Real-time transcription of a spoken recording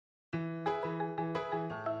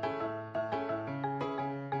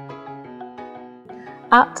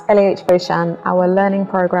At LEH Foshan, our learning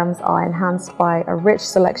programs are enhanced by a rich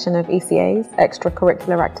selection of ECAs,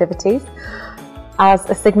 extracurricular activities. As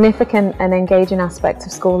a significant and engaging aspect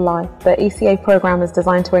of school life, the ECA program is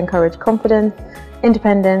designed to encourage confidence,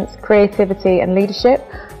 independence, creativity and leadership,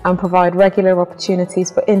 and provide regular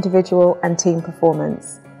opportunities for individual and team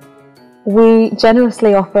performance. We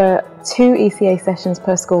generously offer 2 ECA sessions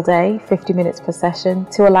per school day, 50 minutes per session,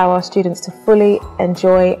 to allow our students to fully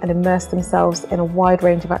enjoy and immerse themselves in a wide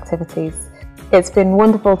range of activities. It's been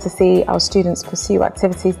wonderful to see our students pursue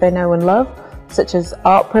activities they know and love, such as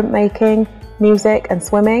art printmaking, music and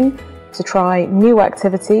swimming, to try new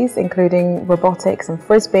activities including robotics and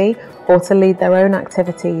frisbee, or to lead their own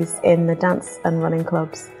activities in the dance and running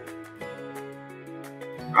clubs.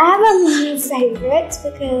 I have a lot of favourites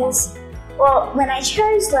because, well, when I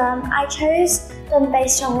chose them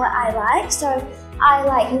based on what I like. So I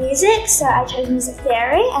like music, so I chose music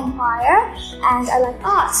theory and choir, and I like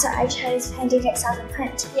art, so I chose painting, textiles and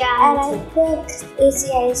print. Yeah, and I think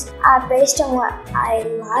ECAs are based on what I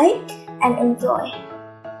like and enjoy.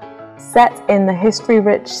 Set in the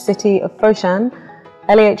history-rich city of Foshan,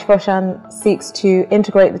 LEH Foshan seeks to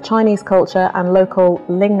integrate the Chinese culture and local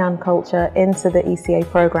Lingnan culture into the ECA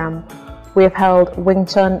program. We have held Wing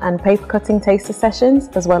Chun and paper cutting taster sessions,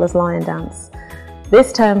 as well as lion dance.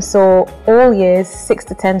 This term saw all years 6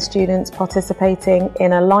 to 10 students participating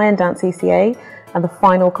in a lion dance ECA and the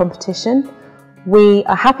final competition. We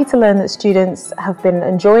are happy to learn that students have been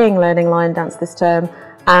enjoying learning lion dance this term,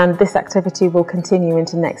 and this activity will continue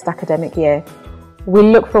into next academic year. We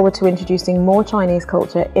look forward to introducing more Chinese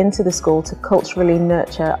culture into the school to culturally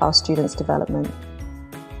nurture our students' development.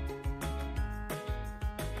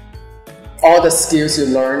 All the skills you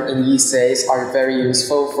learn in ECAs are very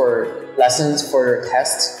useful for lessons, for your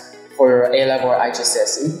tests, for your A-level or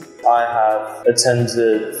IGCSE. I have attended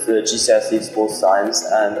the GCSE sports science,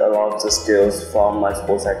 and a lot of the skills from my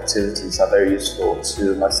sports activities are very useful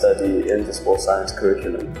to my study in the sports science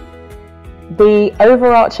curriculum. The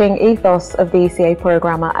overarching ethos of the ECA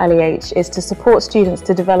program at LEH is to support students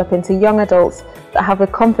to develop into young adults that have the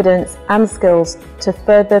confidence and skills to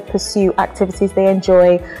further pursue activities they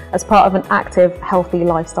enjoy as part of an active, healthy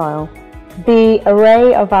lifestyle. The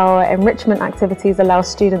array of our enrichment activities allows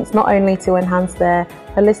students not only to enhance their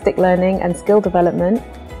holistic learning and skill development,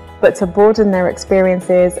 but to broaden their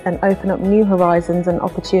experiences and open up new horizons and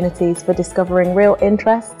opportunities for discovering real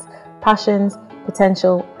interests, passions,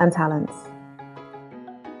 potential and talents.